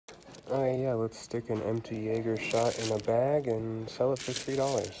Alright, yeah, let's stick an empty Jaeger shot in a bag and sell it for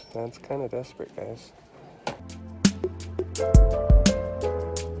 $3. That's kind of desperate, guys.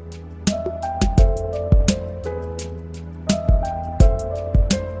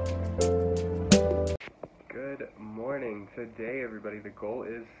 Good morning. Today, everybody, the goal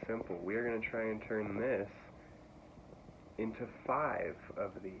is simple. We are going to try and turn this into 5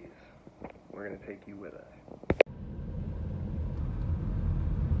 of these. We're going to take you with us.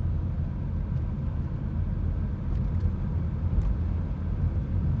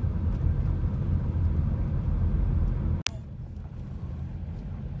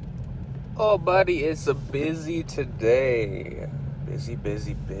 Oh, buddy, it's a busy today. Busy,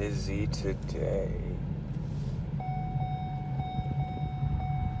 busy, busy today.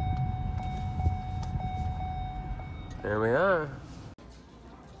 There we are.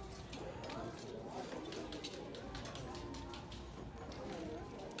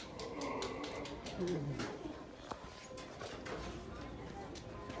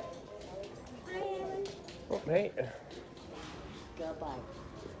 Oh, hey. Goodbye.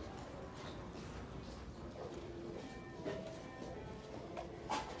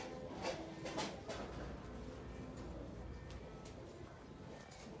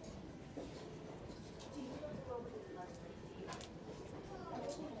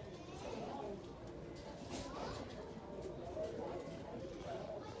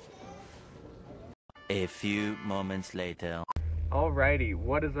 A few moments later. Alrighty,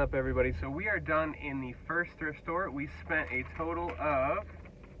 what is up, everybody? So we are done in the first thrift store. We spent a total of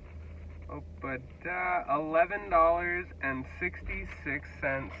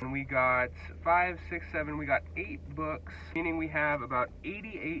 $11.66, and we got 5, 6, 7. We got 8 books, meaning we have about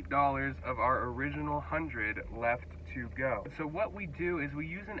 $88 of our original 100 left to go. So what we do is we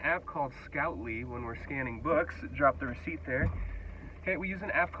use an app called Scoutly when we're scanning books. Drop the receipt there. Okay, we use an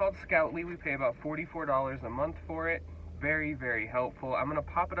app called Scoutly. We pay about $44 a month for it. Very, very helpful. I'm going to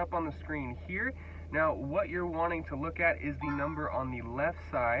pop it up on the screen here. Now, what you're wanting to look at is the number on the left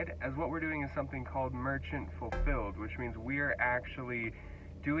side, as what we're doing is something called merchant fulfilled, which means we are actually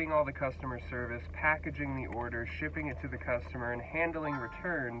doing all the customer service, packaging the order, shipping it to the customer, and handling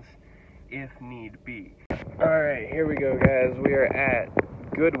returns if need be. Alright, here we go, guys. We are at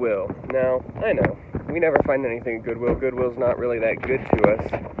Goodwill. Now, I know, we never find anything at Goodwill. Goodwill's not really that good to us,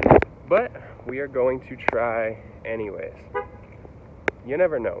 but we are going to try anyways. You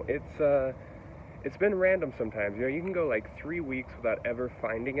never know. It's been random sometimes. You know, you can go like 3 weeks without ever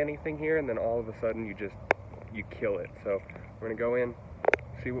finding anything here, and then all of a sudden you kill it. So we're gonna go in,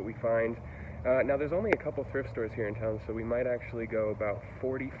 see what we find. Now there's only a couple thrift stores here in town, so we might actually go about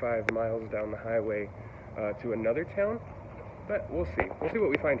 45 miles down the highway to another town, but we'll see. We'll see what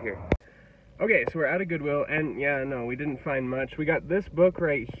we find here. Okay, so we're out of Goodwill, and yeah, no, we didn't find much. We got this book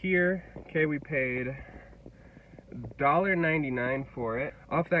right here. Okay, we paid $1.99 for it.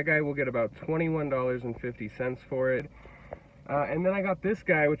 Off that guy, we'll get about $21.50 for it. And then I got this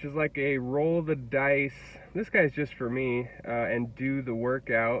guy, which is like a roll the dice. This guy's just for me, and do the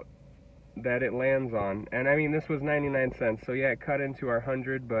workout that it lands on. And I mean, this was 99 cents, so yeah, it cut into our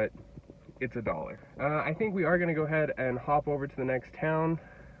 100, but it's $1. I think we are gonna go ahead and hop over to the next town.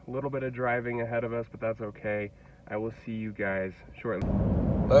 A little bit of driving ahead of us, but that's okay. I will see you guys shortly.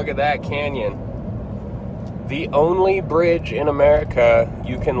 Look at that canyon. The only bridge in America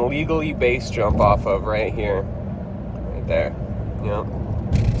you can legally base jump off of right here. Right there. Yep.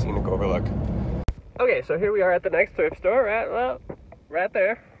 Scenic overlook. Okay, so here we are at the next thrift store. Right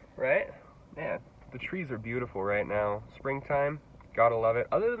there. Right? Yeah. The trees are beautiful right now. Springtime. Gotta love it.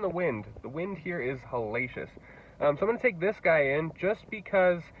 Other than the wind. The wind here is hellacious. So I'm going to take this guy in just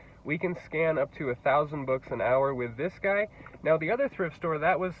because we can scan up to 1,000 books an hour with this guy. Now the other thrift store,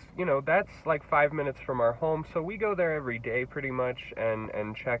 that was, you know, that's like 5 minutes from our home, so we go there every day pretty much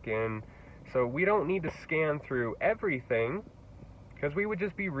and check in. So we don't need to scan through everything, because we would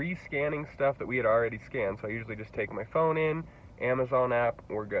just be re-scanning stuff that we had already scanned. So I usually just take my phone in, Amazon app,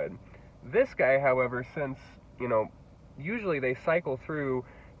 we're good. This guy, however, since, you know, usually they cycle through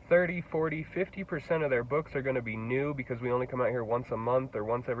 30, 40, 50% of their books are going to be new because we only come out here once a month or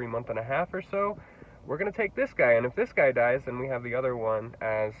once every month and a half or so. We're going to take this guy, and if this guy dies, then we have the other one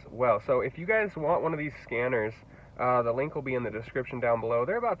as well. So if you guys want one of these scanners, the link will be in the description down below.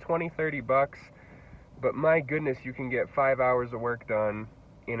 They're about 20, 30 bucks, but my goodness, you can get 5 hours of work done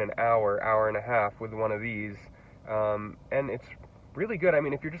in an hour, hour and a half with one of these. And it's really good. I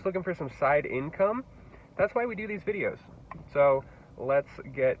mean, if you're just looking for some side income, that's why we do these videos. So let's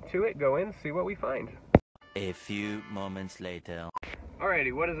get to it, go in, see what we find. A few moments later.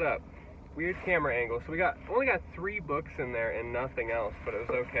 Alrighty, what is up? weird camera angle. So we only got 3 books in there and nothing else, but it was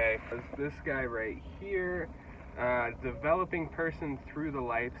okay. There's this guy right here, Developing Person Through the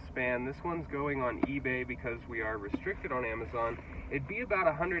Lifespan. This one's going on eBay because we are restricted on Amazon. It'd be about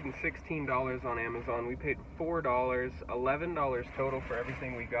 $116 on Amazon. We paid $4, $11 total for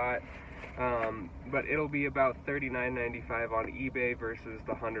everything we got. But it'll be about $39.95 on eBay versus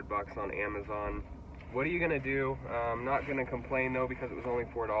the $100 on Amazon. What are you gonna do? I'm not gonna complain though because it was only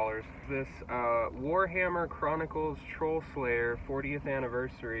 $4. This Warhammer Chronicles Troll Slayer 40th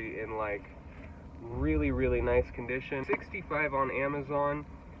anniversary in like really nice condition. $65 on Amazon,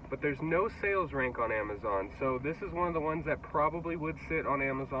 but there's no sales rank on Amazon. So this is one of the ones that probably would sit on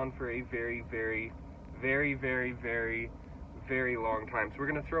Amazon for a very long time. So we're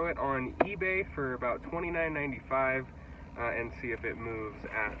gonna throw it on eBay for about $29.95 and see if it moves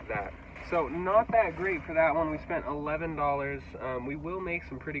at that. So not that great for that one. We spent $11. We will make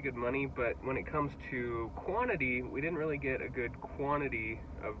some pretty good money, but when it comes to quantity, we didn't really get a good quantity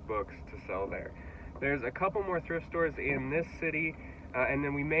of books to sell there. There's a couple more thrift stores in this city, and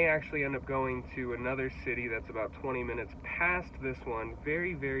then we may actually end up going to another city that's about 20 minutes past this one.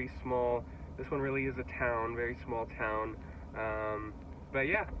 Very small. This one really is a town, very small town. But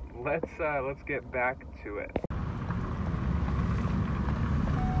yeah, let's get back to it.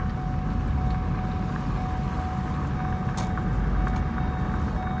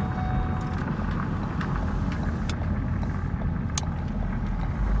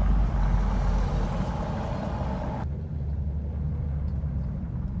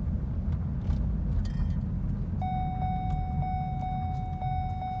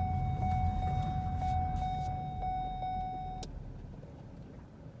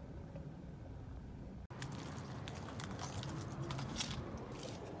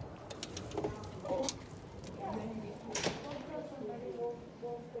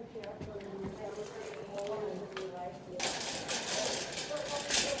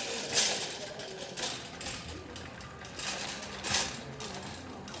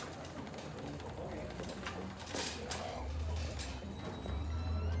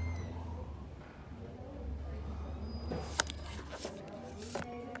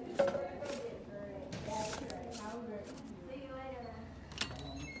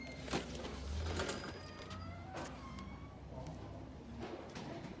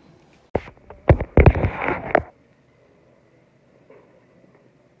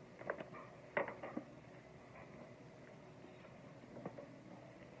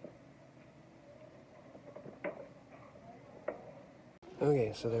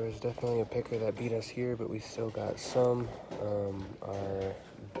 Okay, so there was definitely a picker that beat us here, but we still got some. Our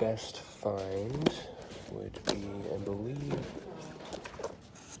best find would be, I believe,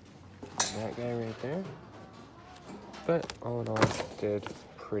 that guy right there. But all in all, did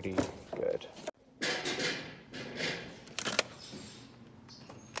pretty good.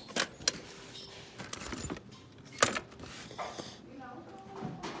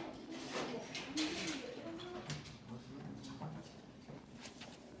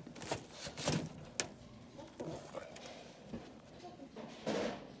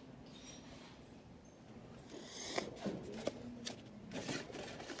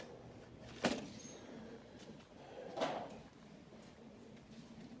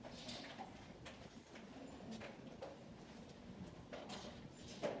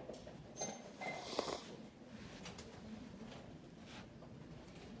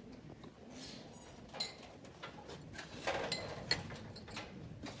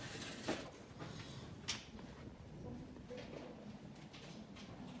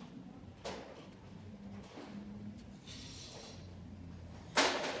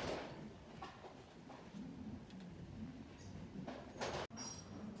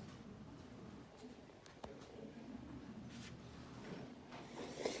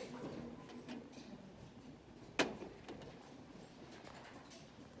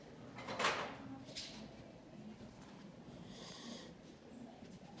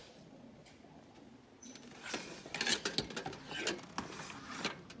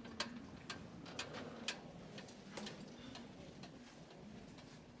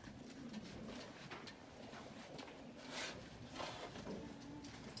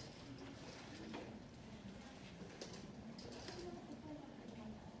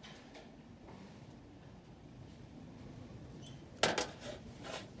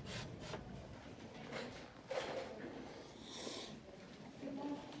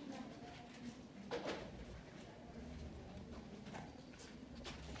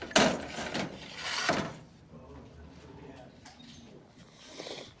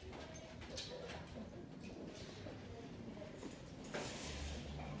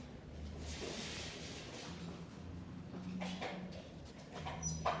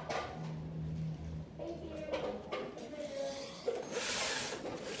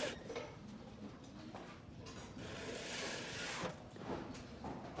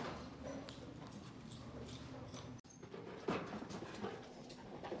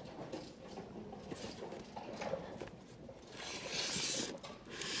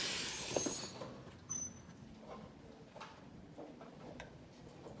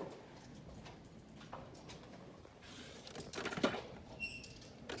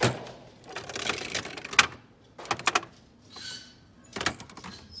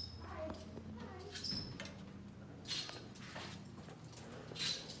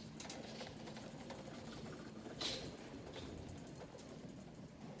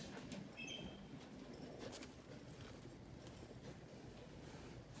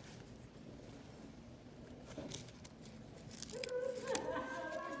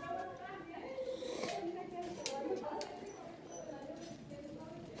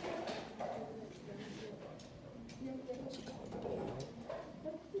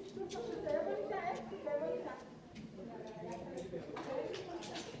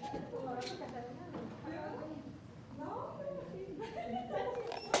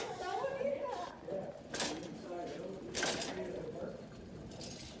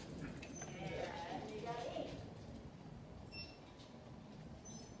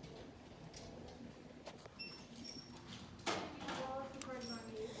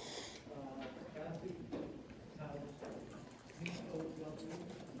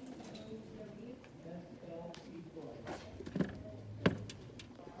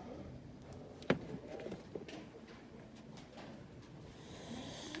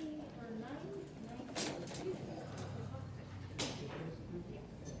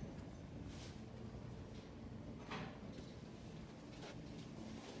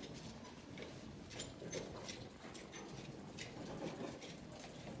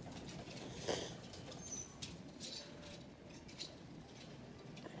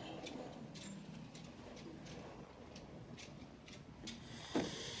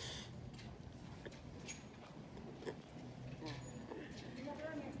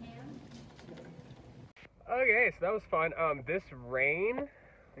 Okay, so that was fun. This rain,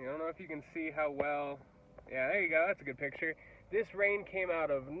 I don't know if you can see how well. Yeah, there you go. That's a good picture. This rain came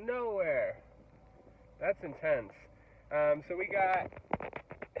out of nowhere. That's intense. So we got,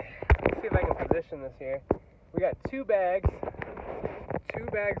 let's see if I can position this here. We got two bags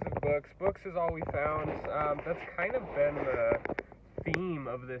of books. Books is all we found. That's kind of been the theme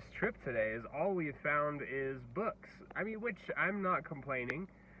of this trip today, is all we have found is books. I mean, which I'm not complaining.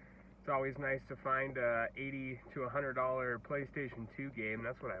 It's always nice to find a $80 to $100 PlayStation 2 game.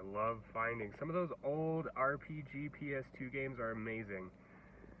 That's what I love finding. Some of those old RPG PS2 games are amazing.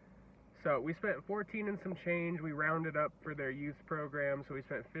 So we spent 14 and some change. We rounded up for their youth program, so we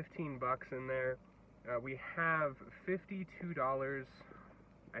spent 15 bucks in there. We have $52,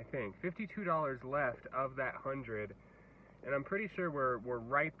 I think, $52 left of that 100, and I'm pretty sure we're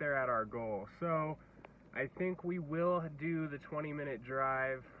right there at our goal. So I think we will do the 20-minute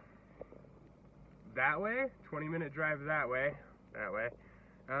drive that way, 20-minute drive that way,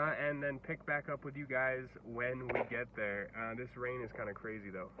 and then pick back up with you guys when we get there. This rain is kind of crazy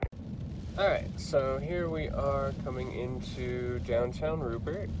though. Alright, so here we are coming into downtown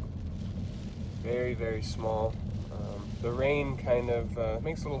Rupert. Very, very small. The rain kind of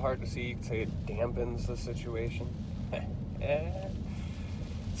makes it a little hard to see. You could say it dampens the situation. It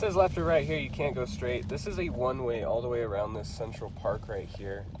says left or right here, you can't go straight. This is a one-way all the way around this central park right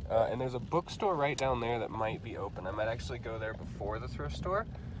here. And there's a bookstore right down there that might be open. I might actually go there before the thrift store.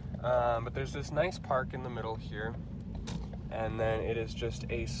 But there's this nice park in the middle here. And then it is just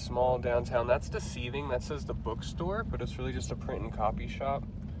a small downtown. That's deceiving. That says the bookstore, but it's really just a print and copy shop.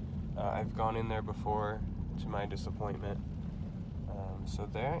 I've gone in there before, to my disappointment. So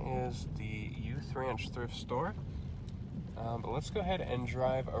there is the Youth Ranch thrift store. But let's go ahead and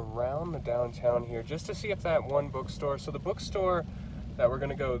drive around the downtown here just to see if that one bookstore, so the bookstore that we're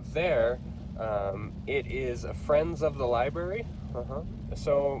going to go there, it is Friends of the Library.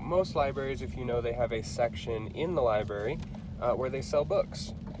 So most libraries, if you know, they have a section in the library where they sell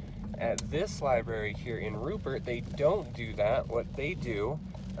books. At this library here in Rupert, they don't do that. What they do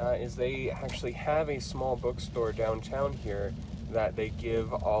is they actually have a small bookstore downtown here that they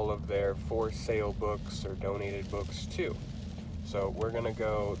give all of their for sale books or donated books to. So we're gonna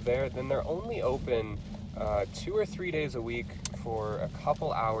go there. Then they're only open 2 or 3 days a week for a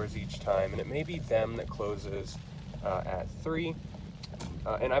couple hours each time, and it may be them that closes at 3.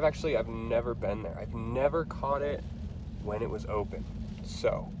 And I've never been there. I've never caught it when it was open.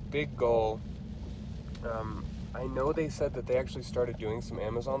 So big goal. I know they said that they actually started doing some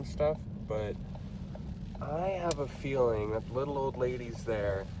Amazon stuff, but I have a feeling that little old ladies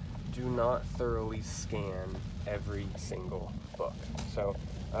there do not thoroughly scan every single book. So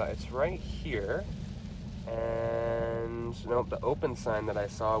it's right here, and nope, the open sign that I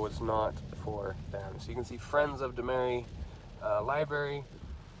saw was not for them. So you can see Friends of DeMary Library.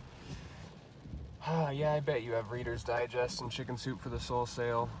 Yeah, I bet you have Reader's Digest and Chicken Soup for the Soul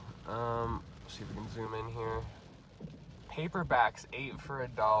sale. See if we can zoom in here. Paperbacks 8 for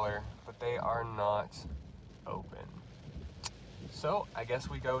 $1, but they are not open. So I guess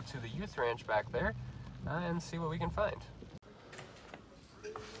we go to the Youth Ranch back there and see what we can find.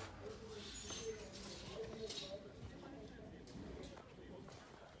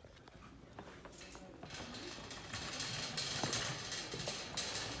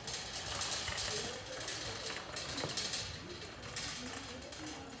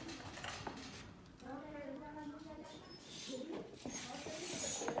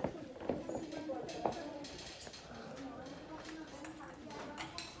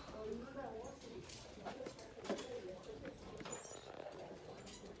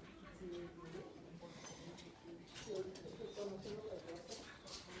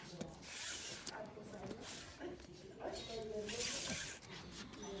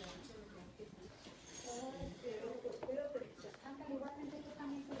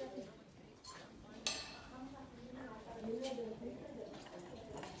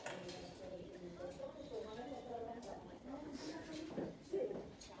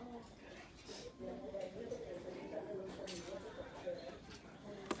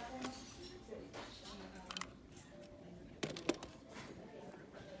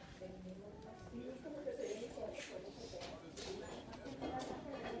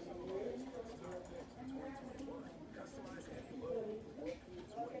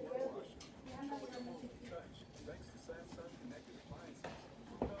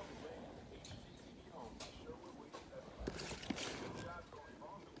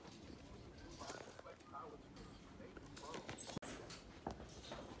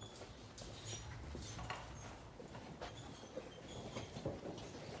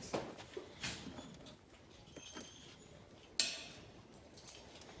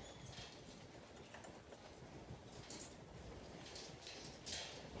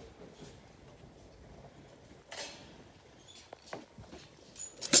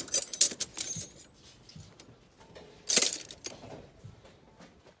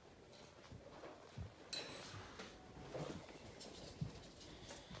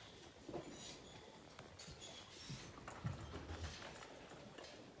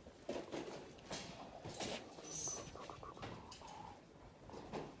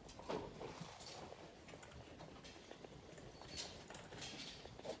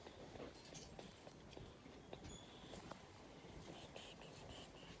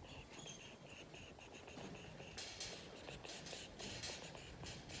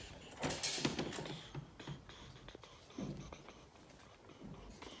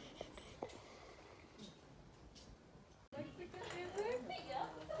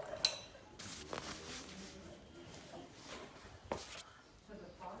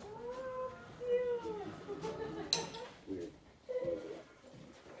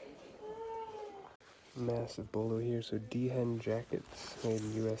 massive bolo here. So Dehen jackets made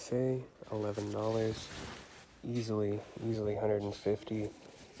in USA, $11. Easily 150.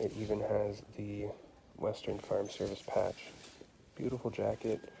 It even has the Western Farm Service patch. Beautiful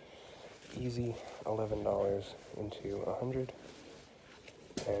jacket. Easy $11 into 100.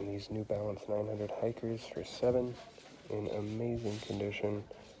 And these New Balance 900 hikers for $7 in amazing condition.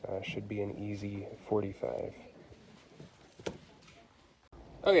 Should be an easy 45.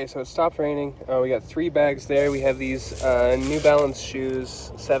 Okay, so it stopped raining. We got 3 bags there. We have these New Balance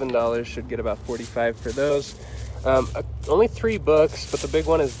shoes, $7. Should get about 45 for those. Only 3 books, but the big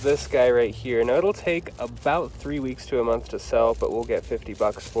one is this guy right here. Now it'll take about 3 weeks to a month to sell, but we'll get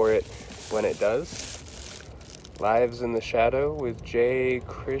 $50 for it when it does. Lives in the Shadow with J.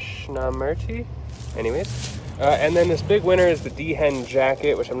 Krishnamurti. Anyways, and then this big winner is the Dehen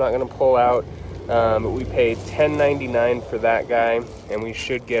jacket, which I'm not going to pull out. But we paid $10.99 for that guy, and we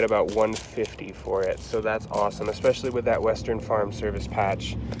should get about $150 for it. So that's awesome, especially with that Western Farm Service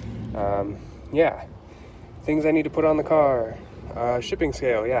patch. Yeah, things I need to put on the car. Shipping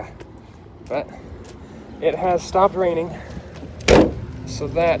scale, yeah. But it has stopped raining, so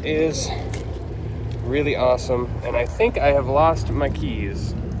that is really awesome. And I think I have lost my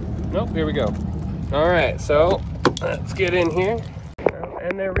keys. Nope, here we go. All right, so let's get in here.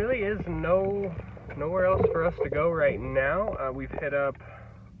 And there really is nowhere else for us to go right now. We've hit up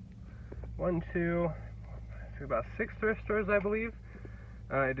about 6 thrift stores, I believe.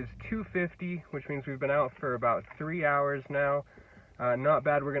 It is 2:50, which means we've been out for about 3 hours now. Not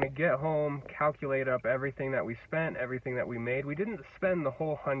bad. We're gonna get home, calculate up everything that we spent, everything that we made. We didn't spend the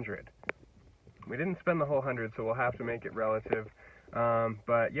whole 100. So we'll have to make it relative.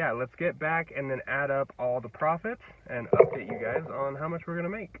 But yeah, let's get back and then add up all the profits and update you guys on how much we're gonna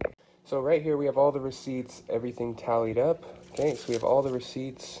make. So right here we have all the receipts, everything tallied up. Okay, so we have all the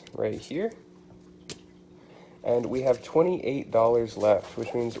receipts right here. And we have $28 left,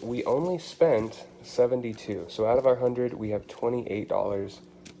 which means we only spent 72. So out of our 100, we have $28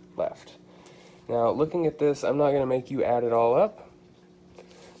 left. Now, looking at this, I'm not going to make you add it all up.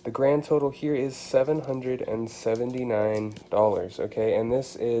 The grand total here is $779, okay? And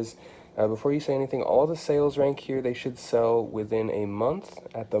this is, before you say anything, all the sales rank here, they should sell within a month,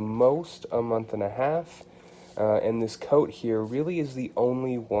 at the most a month and a half. And this coat here really is the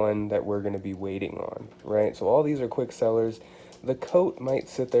only one that we're going to be waiting on, right? So all these are quick sellers. The coat might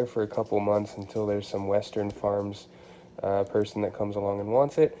sit there for a couple months until there's some Western Farms person that comes along and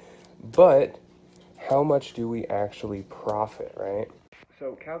wants it. But how much do we actually profit, right?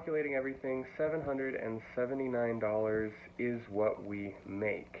 So calculating everything, $779 is what we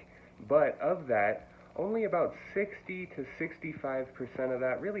make. But of that, only about 60 to 65% of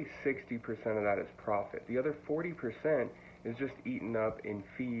that, really 60% of that is profit. The other 40% is just eaten up in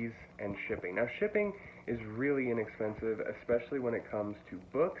fees and shipping. Now shipping is really inexpensive, especially when it comes to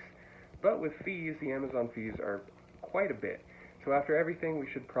books, but with fees, the Amazon fees are quite a bit. So after everything, we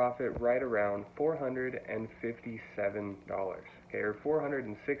should profit right around $457, okay, or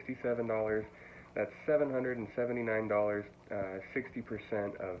 $467. That's $779,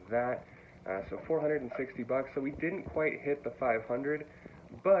 60% of that. So $460. So we didn't quite hit the 500,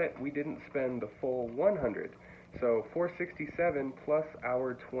 but we didn't spend the full 100. So $467 plus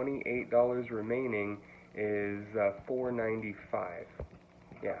our $28 remaining is $495.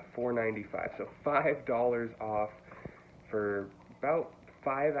 Yeah, $495. So $5 off for about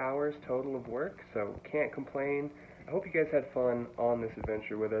 5 hours total of work. So can't complain. I hope you guys had fun on this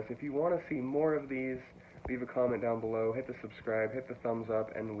adventure with us. If you want to see more of these, leave a comment down below, hit the subscribe, hit the thumbs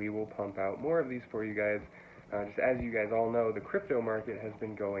up, and we will pump out more of these for you guys. Just as you guys all know, the crypto market has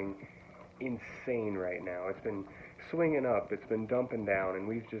been going insane right now. It's been swinging up, it's been dumping down, and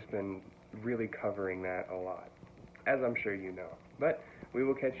we've just been really covering that a lot, as I'm sure you know. But we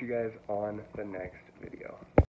will catch you guys on the next video.